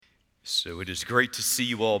So it is great to see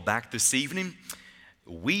you all back this evening.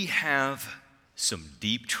 We have some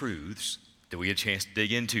deep truths that we get a chance to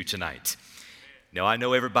dig into tonight. Now, I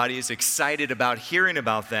know everybody is excited about hearing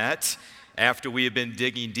about that after we have been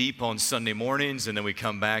digging deep on Sunday mornings, and then we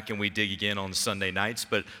come back and we dig again on Sunday nights.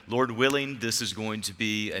 But Lord willing, this is going to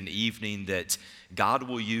be an evening that God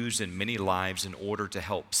will use in many lives in order to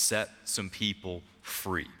help set some people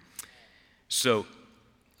free. So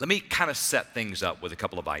let me kind of set things up with a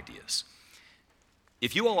couple of ideas.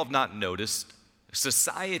 If you all have not noticed,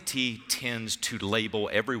 society tends to label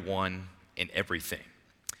everyone and everything.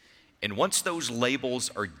 And once those labels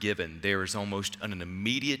are given, there is almost an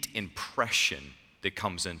immediate impression that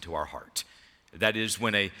comes into our heart. That is,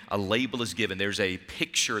 when a label is given, there's a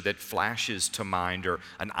picture that flashes to mind or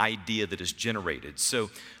an idea that is generated. So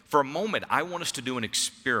for a moment, I want us to do an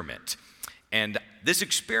experiment. And this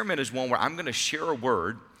experiment is one where I'm going to share a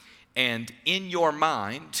word, and in your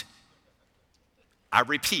mind, I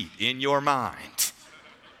repeat, in your mind,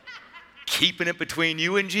 keeping it between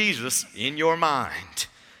you and Jesus, in your mind,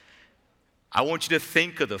 I want you to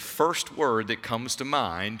think of the first word that comes to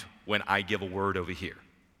mind when I give a word over here.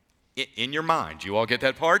 In your mind. You all get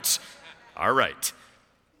that part? All right.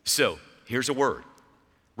 So here's a word: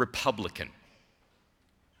 Republican,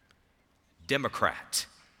 Democrat,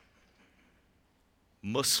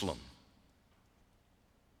 Muslim,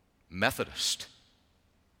 Methodist,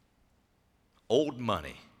 old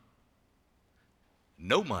money,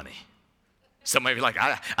 no money. Somebody be like,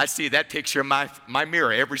 I see that picture in my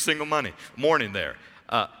mirror every single morning there.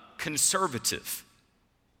 Conservative,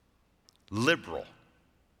 liberal.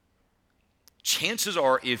 Chances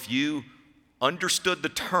are, if you understood the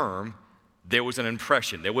term, there was an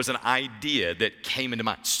impression, there was an idea that came into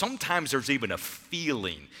mind. Sometimes there's even a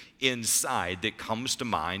feeling inside that comes to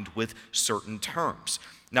mind with certain terms.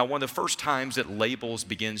 Now, one of the first times that labels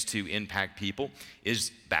begins to impact people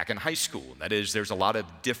is back in high school. That is, there's a lot of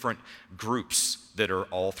different groups that are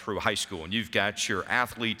all through high school. And you've got your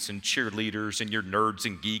athletes and cheerleaders and your nerds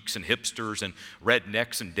and geeks and hipsters and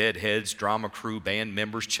rednecks and deadheads, drama crew, band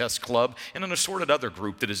members, chess club, and an assorted other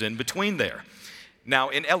group that is in between there. Now,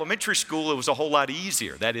 in elementary school, it was a whole lot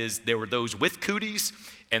easier. That is, there were those with cooties,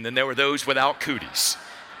 and then there were those without cooties.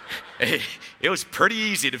 It was pretty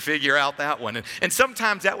easy to figure out that one. And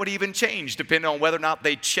sometimes that would even change depending on whether or not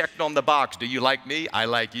they checked on the box. Do you like me? I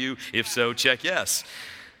like you. If so, check yes.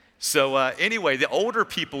 So anyway, the older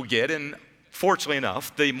people get, and fortunately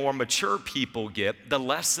enough, the more mature people get, the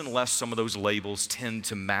less and less some of those labels tend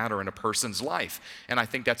to matter in a person's life. And I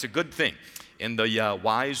think that's a good thing. In the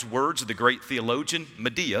wise words of the great theologian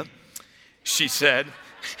Medea, she said,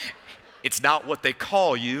 "It's not what they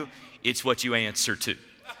call you, it's what you answer to."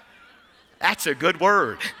 That's a good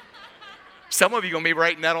word. Some of you are going to be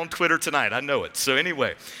writing that on Twitter tonight. I know it. So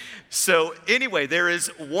anyway, there is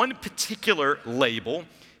one particular label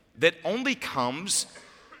that only comes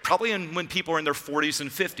probably when people are in their 40s and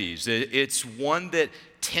 50s. It's one that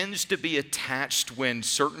tends to be attached when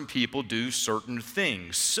certain people do certain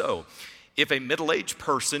things. So if a middle-aged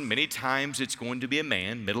person, many times it's going to be a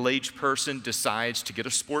man, middle-aged person decides to get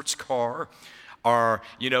a sports car, or,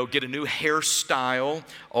 get a new hairstyle,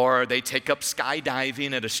 or they take up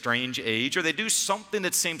skydiving at a strange age, or they do something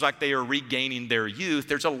that seems like they are regaining their youth,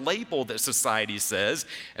 there's a label that society says,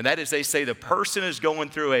 and that is they say the person is going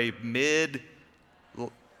through a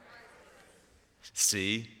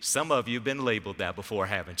See, some of you have been labeled that before,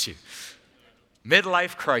 haven't you?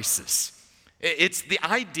 Midlife crisis. It's the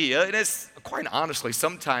idea, and it's quite honestly,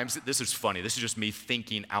 sometimes, this is funny, this is just me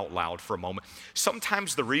thinking out loud for a moment.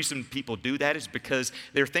 Sometimes the reason people do that is because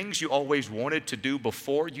there are things you always wanted to do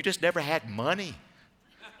before, you just never had money.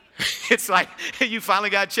 It's like you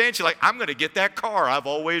finally got a chance, you're like, I'm going to get that car I've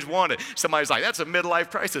always wanted. Somebody's like, that's a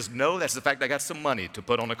midlife crisis. No, that's the fact I got some money to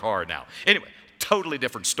put on a car now. Anyway, totally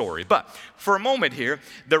different story. But for a moment here,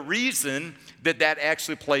 the reason that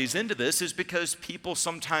actually plays into this is because people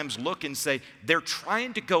sometimes look and say they're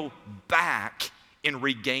trying to go back and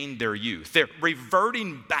regain their youth. They're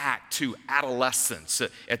reverting back to adolescence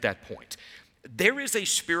at that point. There is a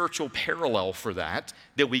spiritual parallel for that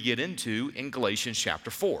we get into in Galatians chapter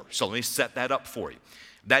 4. So let me set that up for you.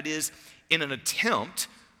 That is, in an attempt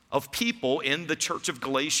of people in the church of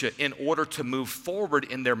Galatia, in order to move forward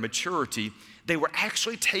in their maturity, they were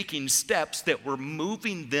actually taking steps that were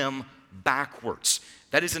moving them backwards.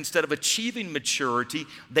 That is, instead of achieving maturity,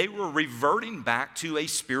 they were reverting back to a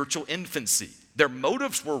spiritual infancy. Their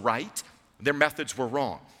motives were right, their methods were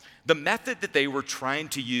wrong. The method that they were trying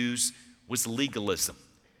to use was legalism.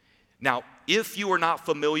 Now, if you are not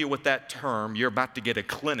familiar with that term, you're about to get a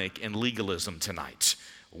clinic in legalism tonight.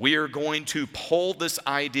 we are going to pull this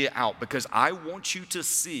idea out because I want you to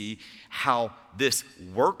see how this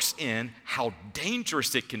works in, how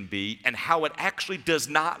dangerous it can be, and how it actually does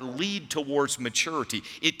not lead towards maturity.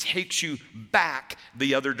 It takes you back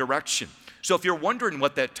the other direction. So if you're wondering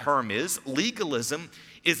what that term is, legalism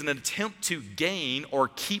is an attempt to gain or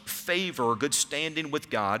keep favor or good standing with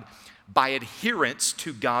God by adherence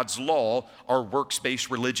to God's law or works-based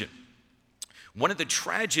religion. One of the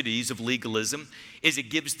tragedies of legalism is it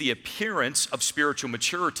gives the appearance of spiritual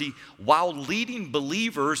maturity while leading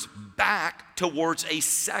believers back towards a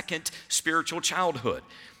second spiritual childhood.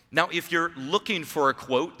 Now, if you're looking for a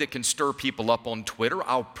quote that can stir people up on Twitter,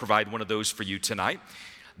 I'll provide one of those for you tonight.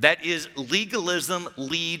 That is, legalism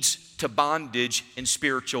leads to bondage and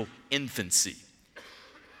spiritual infancy.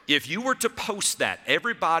 If you were to post that,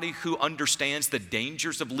 everybody who understands the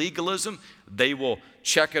dangers of legalism, they will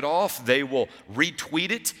check it off, they will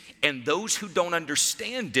retweet it, and those who don't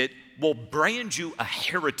understand it will brand you a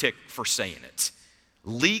heretic for saying it.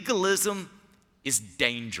 Legalism is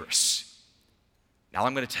dangerous. Now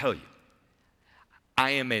I'm going to tell you,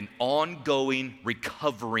 I am an ongoing,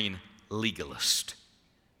 recovering legalist.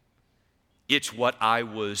 It's what I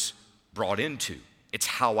was brought into. It's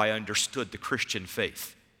how I understood the Christian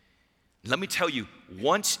faith. Let me tell you,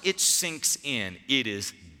 once it sinks in, it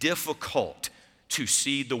is difficult to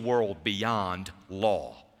see the world beyond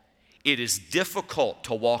law. It is difficult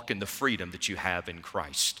to walk in the freedom that you have in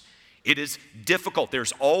Christ. It is difficult.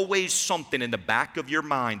 There's always something in the back of your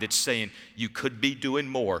mind that's saying, you could be doing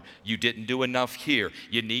more. You didn't do enough here.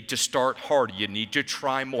 You need to start harder. You need to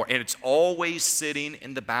try more. And it's always sitting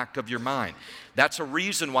in the back of your mind. That's a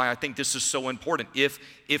reason why I think this is so important. If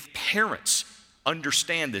parents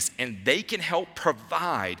understand this and they can help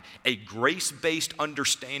provide a grace-based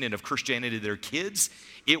understanding of Christianity to their kids,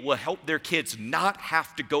 it will help their kids not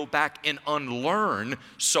have to go back and unlearn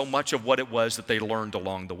so much of what it was that they learned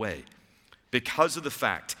along the way. Because of the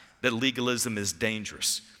fact that legalism is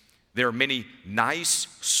dangerous, there are many nice,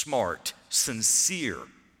 smart, sincere,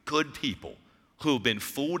 good people who have been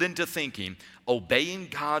fooled into thinking obeying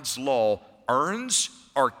God's law earns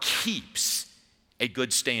or keeps a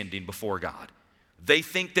good standing before God. They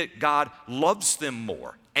think that God loves them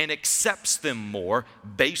more and accepts them more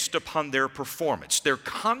based upon their performance. They're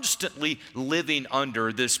constantly living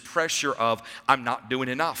under this pressure of, I'm not doing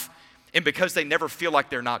enough. And because they never feel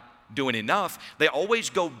like they're not doing enough, they always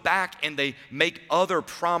go back and they make other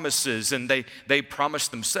promises, and they promise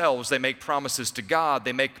themselves, they make promises to God,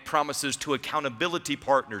 they make promises to accountability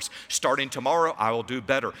partners. Starting tomorrow, I will do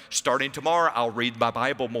better. Starting tomorrow, I'll read my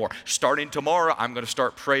Bible more. Starting tomorrow, I'm going to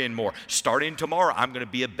start praying more. Starting tomorrow, I'm going to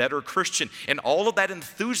be a better Christian. And all of that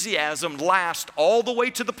enthusiasm lasts all the way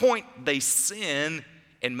to the point they sin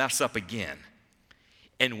and mess up again.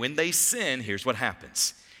 And when they sin, here's what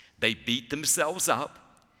happens. They beat themselves up.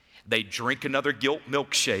 They drink another guilt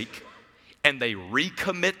milkshake, and they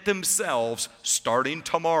recommit themselves. Starting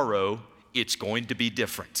tomorrow, it's going to be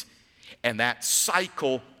different. And that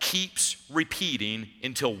cycle keeps repeating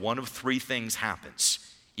until one of three things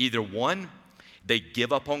happens. Either one, they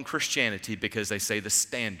give up on Christianity because they say the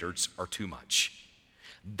standards are too much.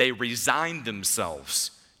 They resign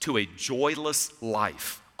themselves to a joyless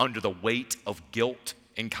life under the weight of guilt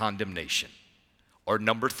and condemnation. Or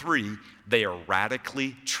number three, they are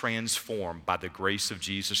radically transformed by the grace of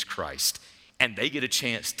Jesus Christ, and they get a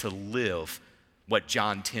chance to live what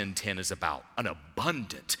John 10:10 is about, an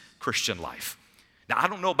abundant Christian life. Now, I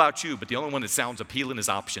don't know about you, but the only one that sounds appealing is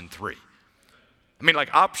option 3. I mean,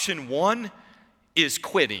 like, option 1 is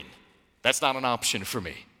quitting. That's not an option for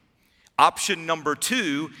me. Option number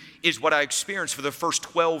 2 is what I experienced for the first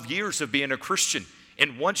 12 years of being a Christian.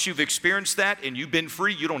 And once you've experienced that and you've been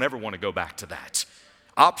free, you don't ever want to go back to that.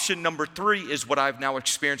 Option number 3 is what I've now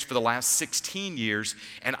experienced for the last 16 years,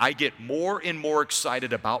 and I get more and more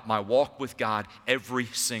excited about my walk with God every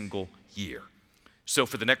single year. So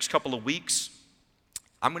for the next couple of weeks,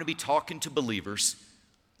 I'm going to be talking to believers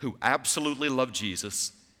who absolutely love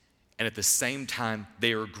Jesus, and at the same time,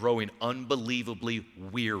 they are growing unbelievably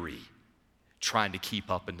weary trying to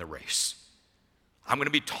keep up in the race. I'm going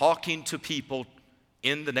to be talking to people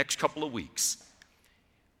in the next couple of weeks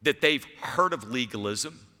that they've heard of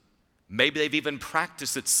legalism. Maybe they've even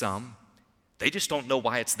practiced it some. They just don't know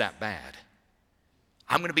why it's that bad.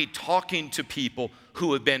 I'm going to be talking to people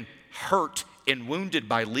who have been hurt and wounded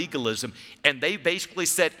by legalism, and they basically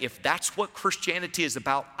said, if that's what Christianity is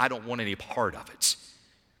about, I don't want any part of it.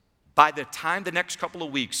 By the time the next couple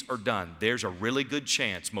of weeks are done, there's a really good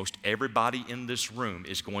chance most everybody in this room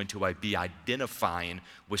is going to be identifying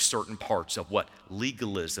with certain parts of what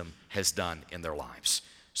legalism has done in their lives.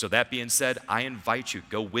 So that being said, I invite you,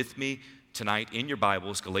 go with me tonight in your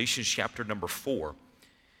Bibles, Galatians chapter number 4.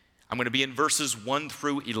 I'm going to be in verses 1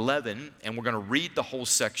 through 11, and we're going to read the whole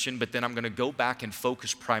section, but then I'm going to go back and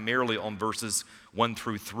focus primarily on verses 1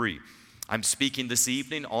 through 3. I'm speaking this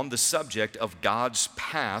evening on the subject of God's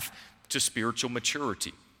path to spiritual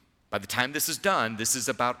maturity. By the time this is done, this is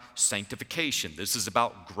about sanctification. This is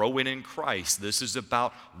about growing in Christ. This is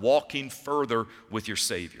about walking further with your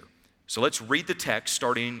Savior. So let's read the text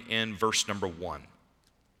starting in verse number 1.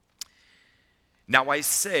 Now I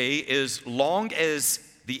say, as long as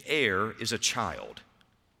the heir is a child,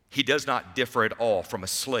 he does not differ at all from a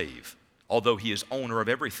slave, although he is owner of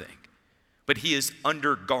everything. But he is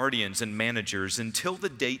under guardians and managers until the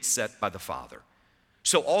date set by the father.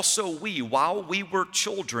 So also we, while we were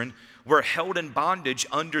children, were held in bondage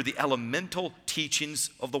under the elemental teachings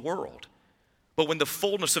of the world. But when the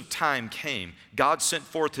fullness of time came, God sent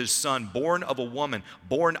forth his Son, born of a woman,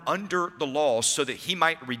 born under the law, so that he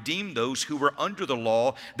might redeem those who were under the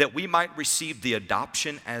law, that we might receive the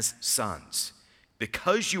adoption as sons.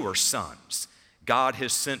 Because you are sons, God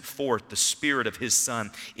has sent forth the Spirit of his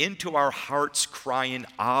Son into our hearts, crying,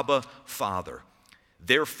 Abba, Father.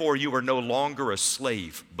 Therefore you are no longer a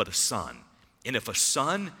slave, but a son. And if a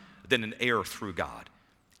son, then an heir through God.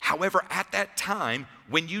 However, at that time,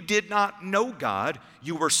 when you did not know God,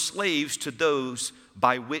 you were slaves to those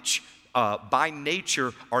by which by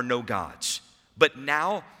nature are no gods. But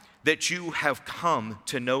now that you have come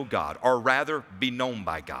to know God, or rather be known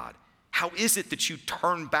by God, how is it that you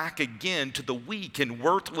turn back again to the weak and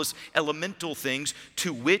worthless elemental things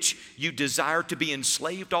to which you desire to be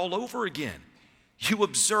enslaved all over again? You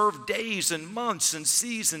observe days and months and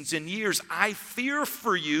seasons and years. I fear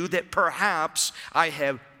for you that perhaps I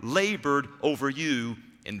have labored over you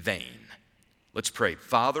in vain. Let's pray.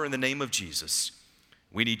 Father, in the name of Jesus,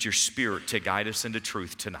 we need your Spirit to guide us into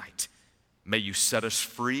truth tonight. May you set us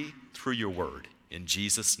free through your word. In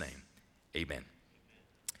Jesus' name, amen.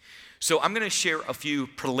 So I'm going to share a few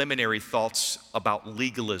preliminary thoughts about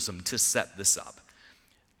legalism to set this up.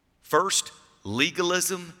 First,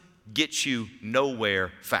 legalism gets you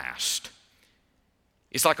nowhere fast.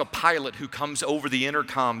 It's like a pilot who comes over the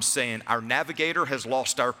intercom saying, our navigator has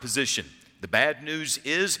lost our position. The bad news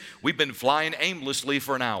is we've been flying aimlessly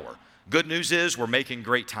for an hour. Good news is we're making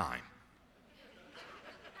great time.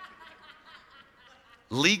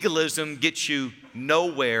 Legalism gets you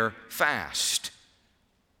nowhere fast.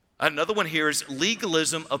 Another one here is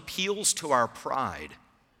legalism appeals to our pride.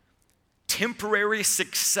 Temporary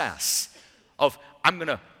success of I'm going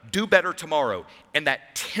to do better tomorrow, and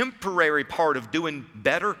that temporary part of doing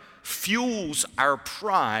better fuels our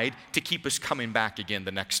pride to keep us coming back again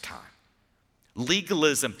the next time.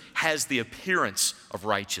 Legalism has the appearance of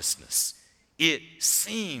righteousness. It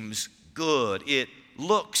seems good. It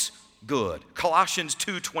looks good. Colossians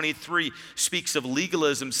 2:23 speaks of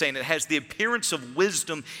legalism, saying it has the appearance of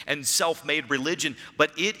wisdom and self-made religion,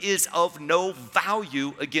 but it is of no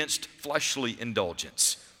value against fleshly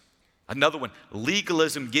indulgence. Another one,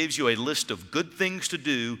 legalism gives you a list of good things to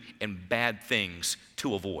do and bad things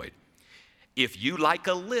to avoid. If you like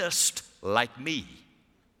a list like me,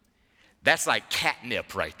 that's like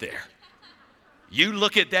catnip right there. You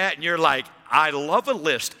look at that and you're like, I love a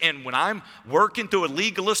list. And when I'm working through a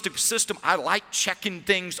legalistic system, I like checking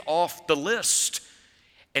things off the list.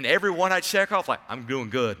 And every one I check off, like, I'm doing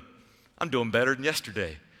good. I'm doing better than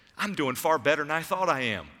yesterday. I'm doing far better than I thought I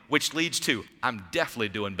am. Which leads to, I'm definitely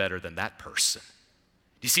doing better than that person.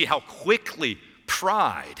 Do you see how quickly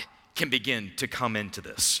pride can begin to come into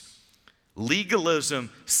this?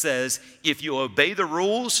 Legalism says, if you obey the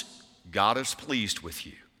rules, God is pleased with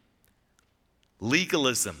you.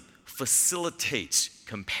 Legalism facilitates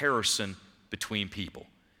comparison between people.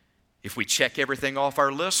 If we check everything off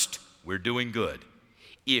our list, we're doing good.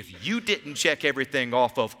 If you didn't check everything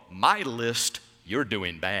off of my list, you're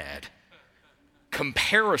doing bad.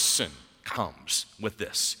 Comparison comes with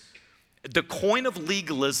this. The coin of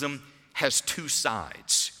legalism has two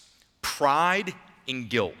sides, pride and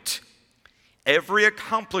guilt. Every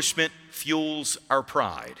accomplishment fuels our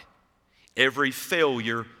pride. Every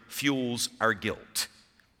failure fuels our guilt.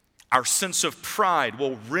 Our sense of pride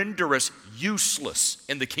will render us useless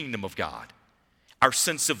in the kingdom of God. Our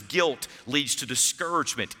sense of guilt leads to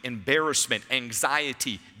discouragement, embarrassment,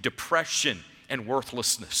 anxiety, depression, and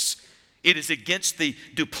worthlessness. It is against the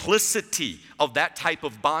duplicity of that type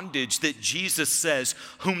of bondage that Jesus says,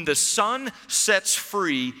 whom the Son sets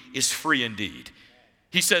free is free indeed.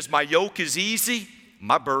 He says, my yoke is easy,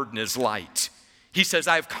 my burden is light. He says,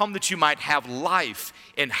 I have come that you might have life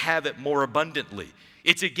and have it more abundantly.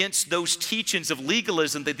 It's against those teachings of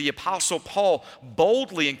legalism that the Apostle Paul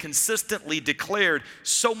boldly and consistently declared,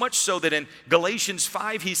 so much so that in Galatians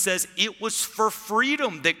 5 he says, it was for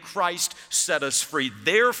freedom that Christ set us free.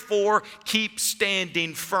 Therefore, keep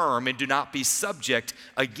standing firm and do not be subject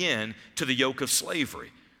again to the yoke of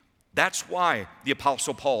slavery. That's why the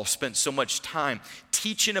Apostle Paul spent so much time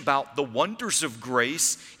teaching about the wonders of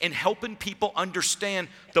grace and helping people understand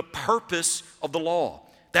the purpose of the law.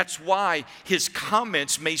 That's why his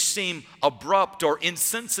comments may seem abrupt or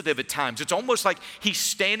insensitive at times. It's almost like he's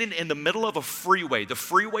standing in the middle of a freeway, the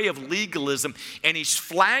freeway of legalism, and he's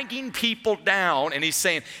flagging people down and he's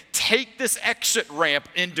saying, take this exit ramp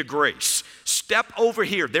into grace. Step over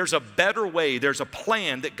here. There's a better way. There's a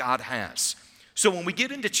plan that God has. So when we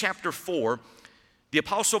get into chapter 4, the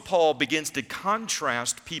Apostle Paul begins to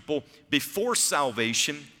contrast people before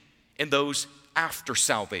salvation and those after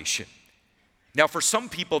salvation. Now, for some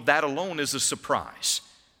people, that alone is a surprise.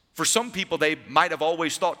 For some people, they might have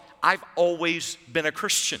always thought, I've always been a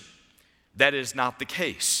Christian. That is not the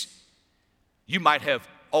case. You might have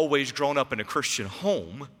always grown up in a Christian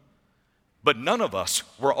home, but none of us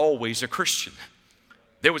were always a Christian.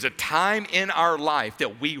 There was a time in our life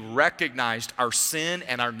that we recognized our sin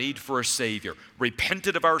and our need for a Savior,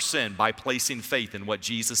 repented of our sin by placing faith in what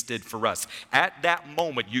Jesus did for us. At that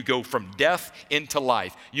moment, you go from death into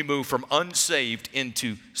life. You move from unsaved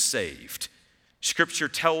into saved. Scripture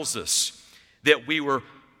tells us that we were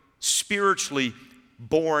spiritually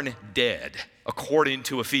born dead, according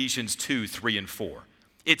to Ephesians 2, 3, and 4.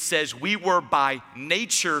 It says we were by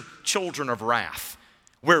nature children of wrath.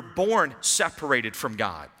 We're born separated from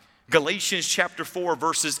God. Galatians chapter 4,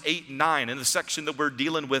 verses 8 and 9, in the section that we're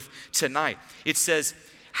dealing with tonight, it says,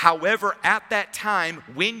 however, at that time,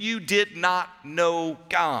 when you did not know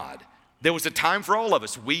God, there was a time for all of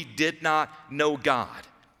us, we did not know God.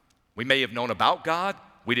 We may have known about God,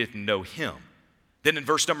 we didn't know Him. Then in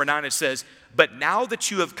verse number 9 it says, but now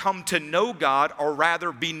that you have come to know God, or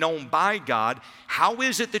rather be known by God, how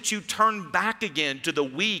is it that you turn back again to the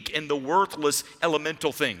weak and the worthless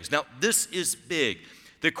elemental things? Now this is big.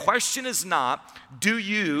 The question is not, do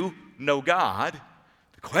you know God?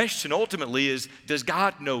 The question ultimately is, does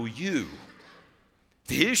God know you?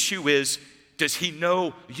 The issue is, does He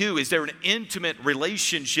know you? Is there an intimate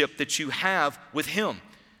relationship that you have with Him?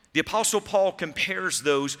 The Apostle Paul compares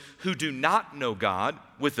those who do not know God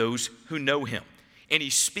with those who know Him. And he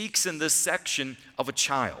speaks in this section of a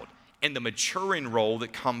child and the maturing role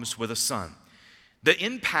that comes with a son. The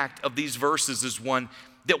impact of these verses is one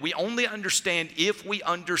that we only understand if we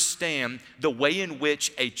understand the way in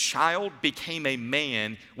which a child became a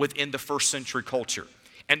man within the first century culture.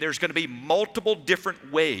 And there's going to be multiple different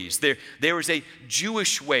ways. There was a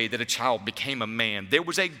Jewish way that a child became a man. There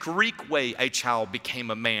was a Greek way a child became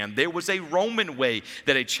a man. There was a Roman way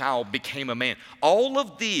that a child became a man. All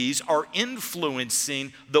of these are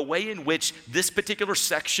influencing the way in which this particular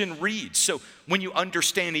section reads. So when you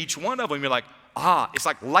understand each one of them, you're like, it's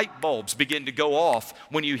like light bulbs begin to go off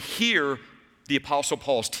when you hear the Apostle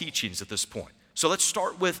Paul's teachings at this point. So let's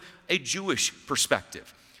start with a Jewish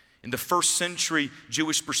perspective. In the first century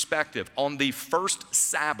Jewish perspective, on the first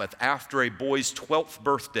Sabbath after a boy's 12th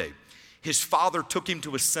birthday, his father took him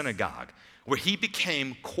to a synagogue where he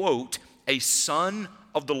became, quote, a son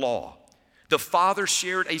of the law. The father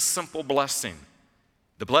shared a simple blessing.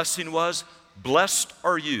 The blessing was, blessed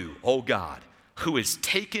are you, O God, who has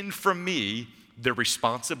taken from me the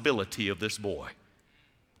responsibility of this boy.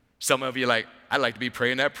 Some of you are like, I'd like to be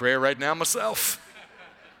praying that prayer right now myself.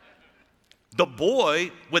 The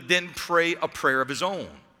boy would then pray a prayer of his own.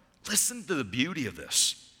 Listen to the beauty of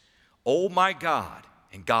this. Oh my God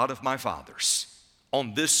and God of my fathers,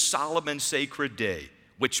 on this solemn and sacred day,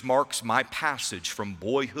 which marks my passage from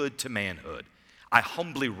boyhood to manhood, I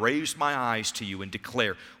humbly raise my eyes to you and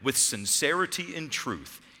declare with sincerity and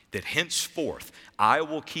truth that henceforth I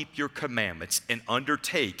will keep your commandments and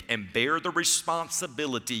undertake and bear the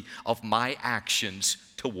responsibility of my actions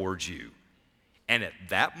towards you. And at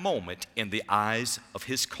that moment, in the eyes of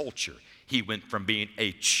his culture, he went from being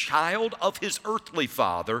a child of his earthly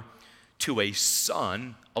father to a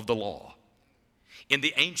son of the law. In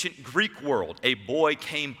the ancient Greek world, a boy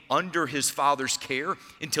came under his father's care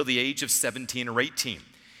until the age of 17 or 18.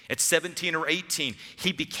 At 17 or 18,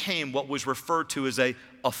 he became what was referred to as a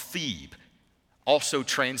Thebe, also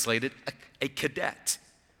translated a cadet.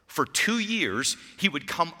 For 2 years, he would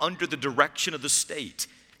come under the direction of the state.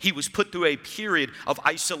 He was put through a period of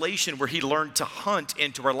isolation where he learned to hunt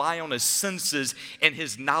and to rely on his senses and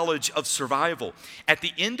his knowledge of survival. At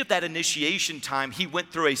the end of that initiation time, he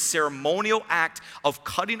went through a ceremonial act of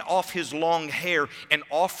cutting off his long hair and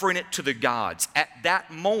offering it to the gods. At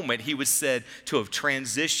that moment, he was said to have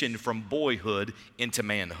transitioned from boyhood into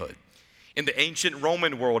manhood. In the ancient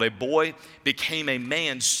Roman world, a boy became a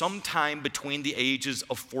man sometime between the ages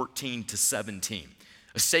of 14 to 17.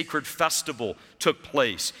 A sacred festival took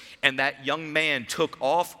place, and that young man took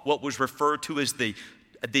off what was referred to as the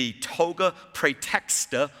toga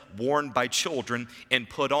praetexta worn by children and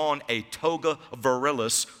put on a toga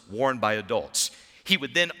virilis worn by adults. He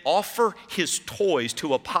would then offer his toys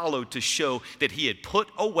to Apollo to show that he had put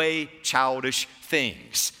away childish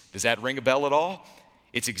things. Does that ring a bell at all?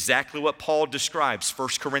 It's exactly what Paul describes,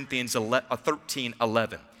 1 Corinthians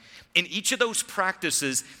 13:11. In each of those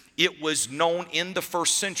practices, it was known in the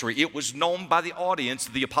first century. It was known by the audience.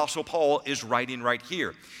 The Apostle Paul is writing right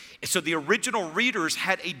here. So the original readers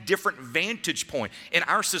had a different vantage point. In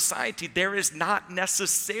our society, there is not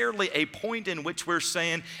necessarily a point in which we're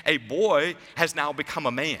saying a boy has now become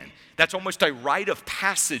a man. That's almost a rite of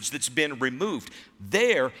passage that's been removed.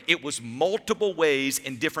 There, it was multiple ways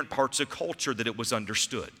in different parts of culture that it was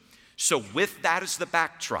understood. So with that as the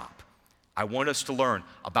backdrop, I want us to learn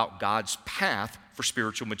about God's path for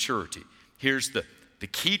spiritual maturity. Here's the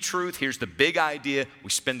key truth. Here's the big idea. We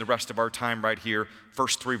spend the rest of our time right here.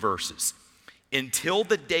 First 3 verses. Until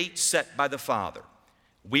the date set by the Father,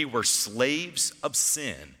 we were slaves of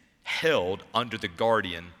sin, held under the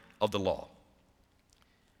guardian of the law.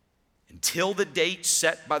 Until the date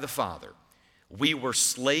set by the Father, we were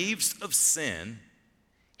slaves of sin,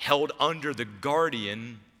 held under the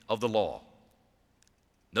guardian of the law.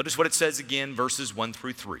 Notice what it says again, verses 1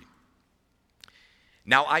 through 3.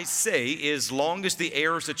 Now I say, as long as the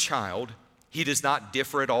heir is a child, he does not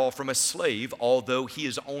differ at all from a slave, although he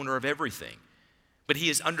is owner of everything. But he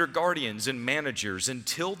is under guardians and managers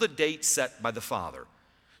until the date set by the Father.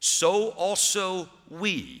 So also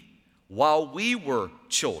we, while we were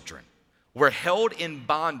children, were held in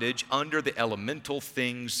bondage under the elemental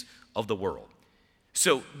things of the world.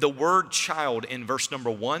 So the word child in verse number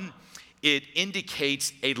 1, it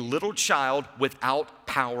indicates a little child without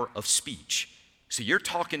power of speech. So you're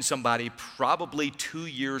talking somebody probably 2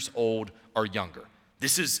 years old or younger.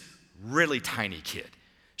 This is really tiny kid.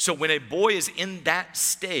 So when a boy is in that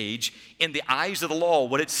stage, in the eyes of the law,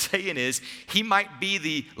 what it's saying is he might be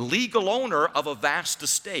the legal owner of a vast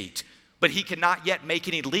estate, but he cannot yet make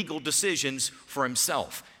any legal decisions for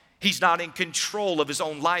himself. He's not in control of his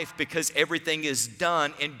own life because everything is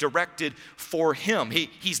done and directed for him.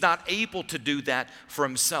 He's not able to do that for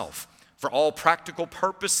himself. For all practical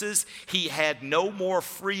purposes, he had no more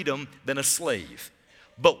freedom than a slave.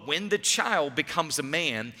 But when the child becomes a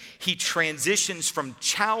man, he transitions from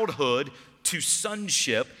childhood to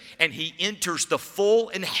sonship, and he enters the full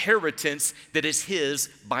inheritance that is his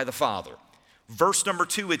by the Father. Verse number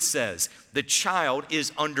 2, it says, the child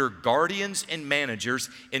is under guardians and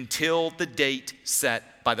managers until the date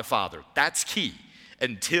set by the Father. That's key.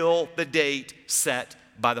 Until the date set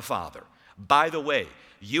by the Father. By the way,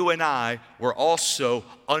 you and I were also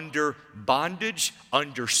under bondage,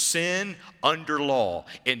 under sin, under law,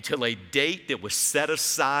 until a date that was set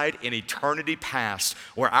aside in eternity past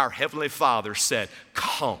where our Heavenly Father said,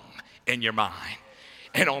 come in your mind.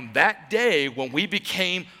 And on that day, when we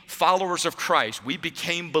became followers of Christ, we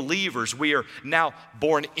became believers. We are now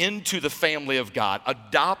born into the family of God,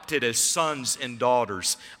 adopted as sons and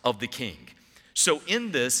daughters of the King. So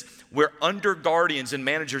in this, we're under guardians and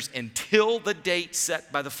managers until the date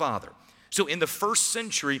set by the Father. So in the first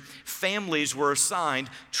century, families were assigned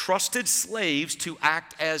trusted slaves to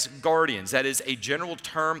act as guardians. That is a general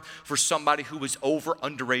term for somebody who was over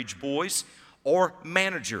underage boys, or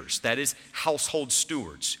managers, that is household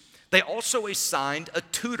stewards. They also assigned a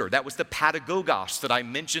tutor. That was the pedagogos that I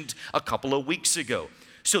mentioned a couple of weeks ago.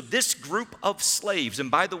 So this group of slaves,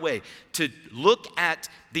 and by the way, to look at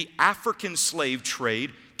the African slave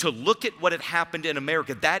trade, to look at what had happened in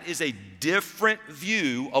America, that is a different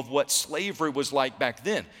view of what slavery was like back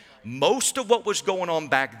then. Most of what was going on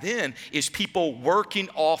back then is people working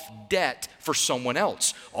off debt for someone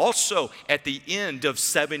else. Also, at the end of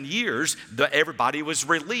 7 years, everybody was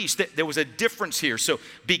released. There was a difference here. So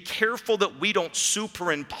be careful that we don't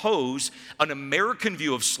superimpose an American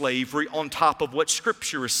view of slavery on top of what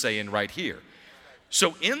Scripture is saying right here.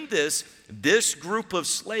 So in this group of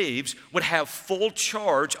slaves would have full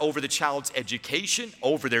charge over the child's education,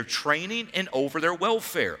 over their training, and over their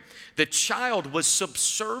welfare. The child was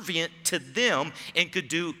subservient to them and could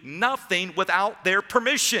do nothing without their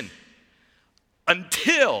permission.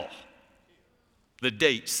 until the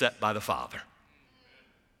date set by the father.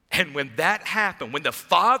 And when that happened, when the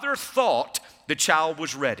father thought the child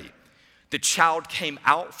was ready, the child came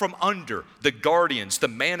out from under the guardians, the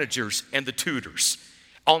managers, and the tutors.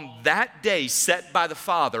 On that day set by the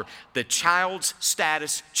father, the child's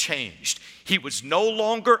status changed. He was no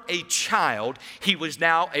longer a child. He was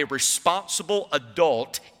now a responsible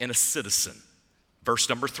adult and a citizen. Verse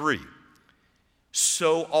number 3.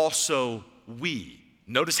 So also we.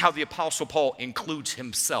 Notice how the Apostle Paul includes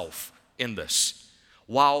himself in this.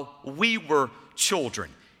 While we were children,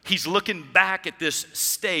 he's looking back at this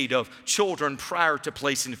state of children prior to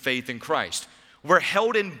placing faith in Christ. We're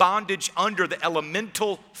held in bondage under the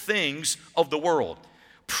elemental things of the world.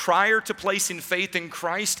 Prior to placing faith in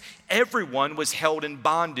Christ, everyone was held in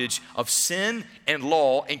bondage of sin and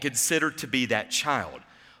law and considered to be that child.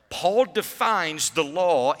 Paul defines the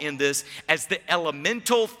law in this as the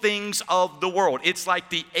elemental things of the world. It's like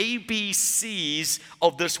the ABCs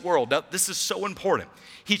of this world. Now, this is so important.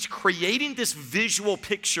 He's creating this visual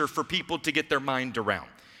picture for people to get their mind around.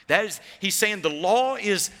 That is, he's saying the law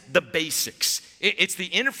is the basics. It's the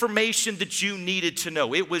information that you needed to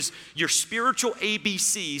know. It was your spiritual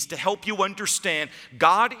ABCs to help you understand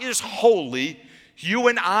God is holy. You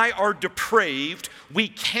and I are depraved. We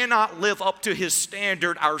cannot live up to his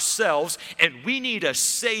standard ourselves, and we need a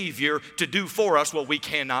Savior to do for us what we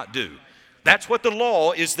cannot do. That's what the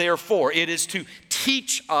law is there for. It is to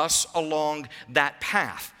teach us along that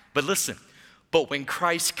path. But listen, but when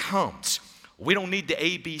Christ comes, we don't need the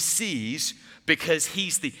ABCs because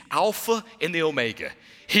he's the Alpha and the Omega.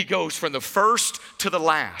 He goes from the first to the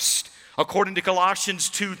last. According to Colossians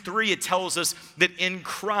 2:3, it tells us that in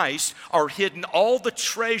Christ are hidden all the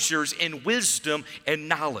treasures in wisdom and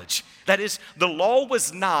knowledge. That is, the law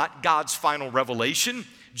was not God's final revelation.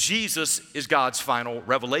 Jesus is God's final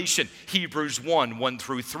revelation. Hebrews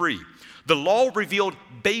 1:1-3. The law revealed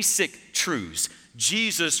basic truths.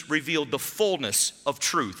 Jesus revealed the fullness of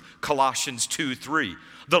truth. Colossians 2:3.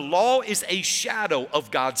 The law is a shadow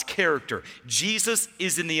of God's character. Jesus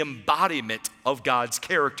is in the embodiment of God's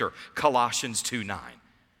character. Colossians 2:9.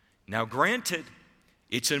 Now granted,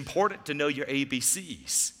 it's important to know your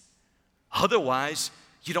ABCs. Otherwise,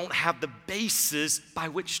 you don't have the basis by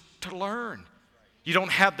which to learn. You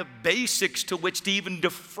don't have the basics to which to even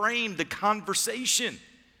frame the conversation.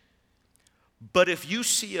 But if you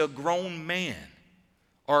see a grown man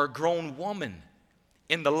or a grown woman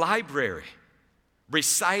in the library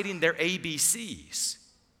reciting their ABCs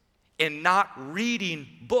and not reading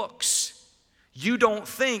books, you don't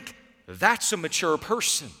think that's a mature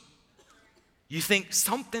person. You think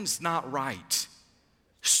something's not right.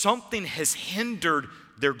 Something has hindered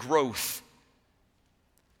their growth.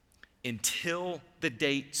 Until the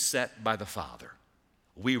date set by the Father,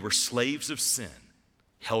 we were slaves of sin,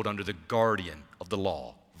 held under the guardian of the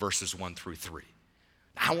law, verses 1-3.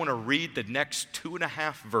 I want to read the next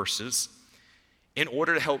 2.5 verses in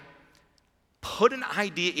order to help put an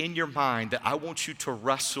idea in your mind that I want you to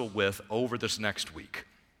wrestle with over this next week.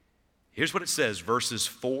 Here's what it says, verses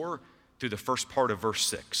 4 through the first part of verse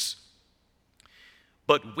 6.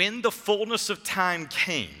 But when the fullness of time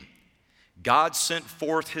came, God sent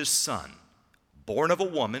forth his Son, born of a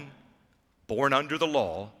woman, born under the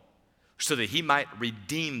law, so that he might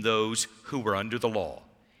redeem those who were under the law,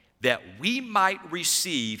 that we might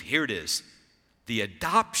receive, here it is, the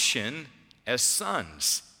adoption as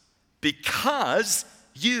sons, because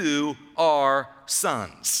you are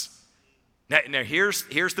sons. Now here's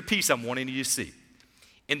the piece I'm wanting you to see.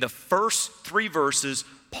 In the first 3 verses,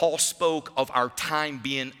 Paul spoke of our time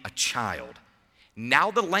being a child.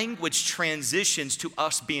 Now the language transitions to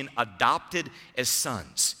us being adopted as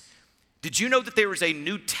sons. Did you know that there is a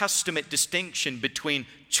New Testament distinction between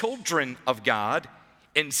children of God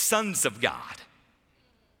and sons of God?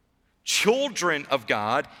 Children of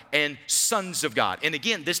God and sons of God. And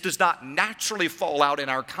again, this does not naturally fall out in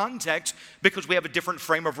our context because we have a different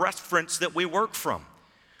frame of reference that we work from.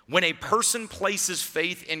 When a person places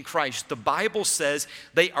faith in Christ, the Bible says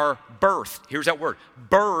they are birthed, here's that word,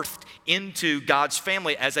 birthed into God's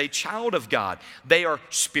family as a child of God. They are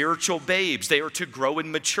spiritual babes. They are to grow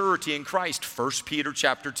in maturity in Christ. 1 Peter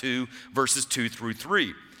chapter 2, verses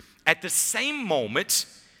 2-3. At the same moment,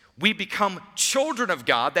 we become children of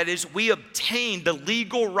God. That is, we obtain the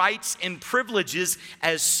legal rights and privileges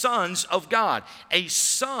as sons of God. A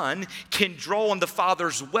son can draw on the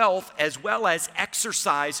father's wealth as well as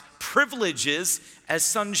exercise privileges as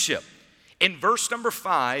sonship. In verse number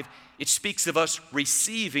 5, it speaks of us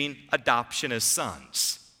receiving adoption as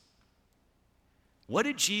sons. What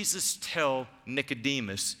did Jesus tell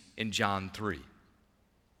Nicodemus in John 3?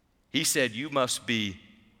 He said, you must be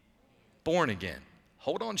born again.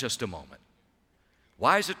 Hold on just a moment.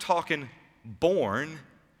 Why is it talking born,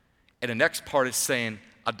 and the next part is saying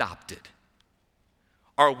adopted?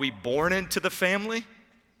 Are we born into the family,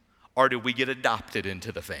 or do we get adopted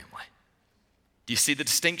into the family? Do you see the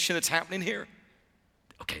distinction that's happening here?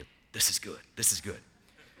 Okay, this is good. This is good.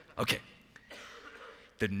 Okay.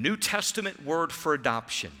 The New Testament word for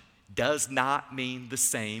adoption does not mean the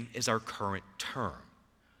same as our current term.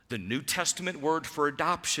 The New Testament word for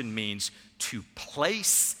adoption means to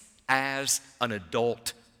place as an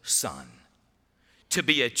adult son. To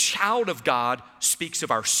be a child of God speaks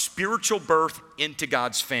of our spiritual birth into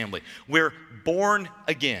God's family. We're born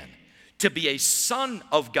again. To be a son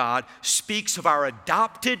of God speaks of our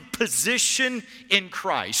adopted position in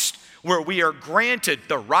Christ, where we are granted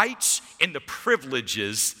the rights and the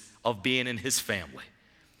privileges of being in his family.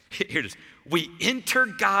 Here it is. We enter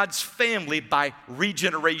God's family by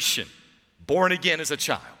regeneration, born again as a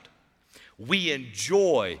child. We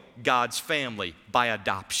enjoy God's family by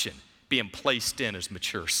adoption, being placed in as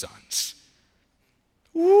mature sons.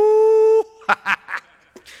 Woo!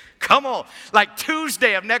 Come on. Like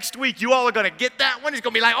Tuesday of next week, you all are going to get that one. It's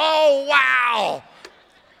going to be like, oh, wow.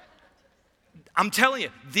 I'm telling you,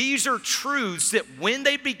 these are truths that when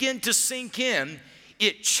they begin to sink in,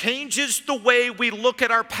 it changes the way we look at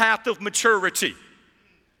our path of maturity.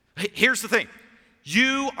 Here's the thing.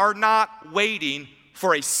 You are not waiting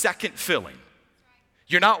for a second filling.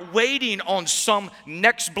 You're not waiting on some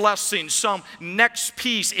next blessing, some next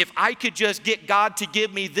piece. If I could just get God to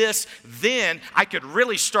give me this, then I could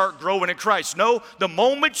really start growing in Christ. No, the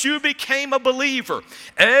moment you became a believer,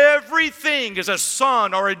 everything as a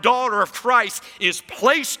son or a daughter of Christ is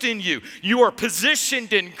placed in you. You are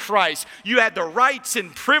positioned in Christ. You had the rights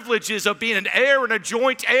and privileges of being an heir and a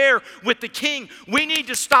joint heir with the King. We need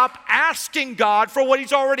to stop asking God for what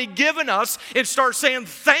he's already given us and start saying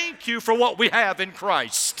thank you for what we have in Christ.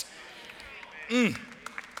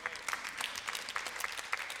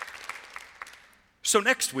 So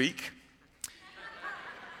next week,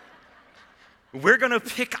 we're going to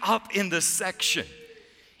pick up in this section,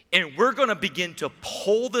 and we're going to begin to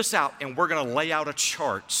pull this out, and we're going to lay out a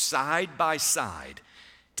chart side by side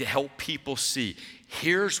to help people see,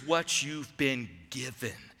 here's what you've been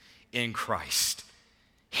given in Christ.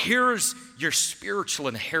 Here's your spiritual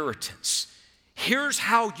inheritance. Here's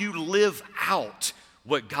how you live out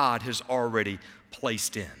what God has already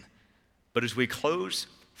placed in. But as we close,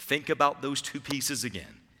 think about those two pieces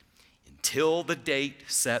again. Until the date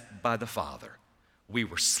set by the Father, we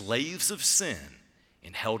were slaves of sin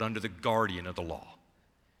and held under the guardian of the law.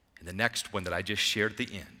 And the next one that I just shared at the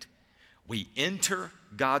end, we enter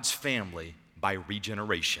God's family by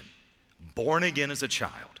regeneration, born again as a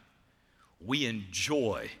child. We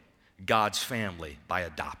enjoy God's family by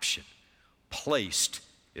adoption, placed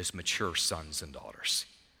as mature sons and daughters.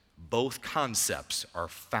 Both concepts are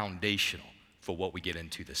foundational for what we get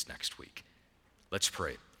into this next week. Let's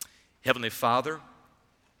pray. Heavenly Father,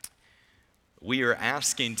 we are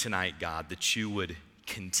asking tonight, God, that you would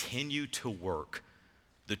continue to work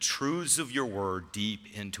the truths of your word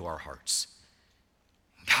deep into our hearts.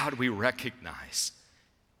 God, we recognize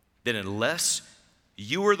that unless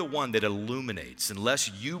you are the one that illuminates, unless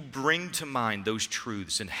you bring to mind those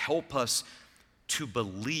truths and help us to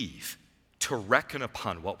believe, to reckon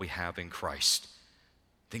upon what we have in Christ,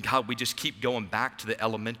 then God, we just keep going back to the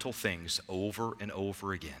elemental things over and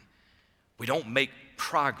over again. We don't make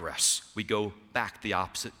progress. We go back the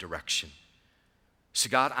opposite direction. So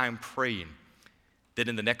God, I'm praying that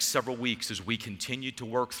in the next several weeks as we continue to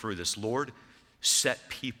work through this, Lord, set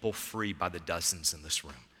people free by the dozens in this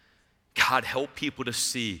room. God, help people to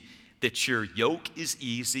see that your yoke is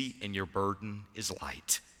easy and your burden is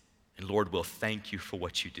light. And Lord, we'll thank you for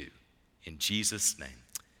what you do. In Jesus' name,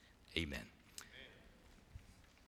 amen.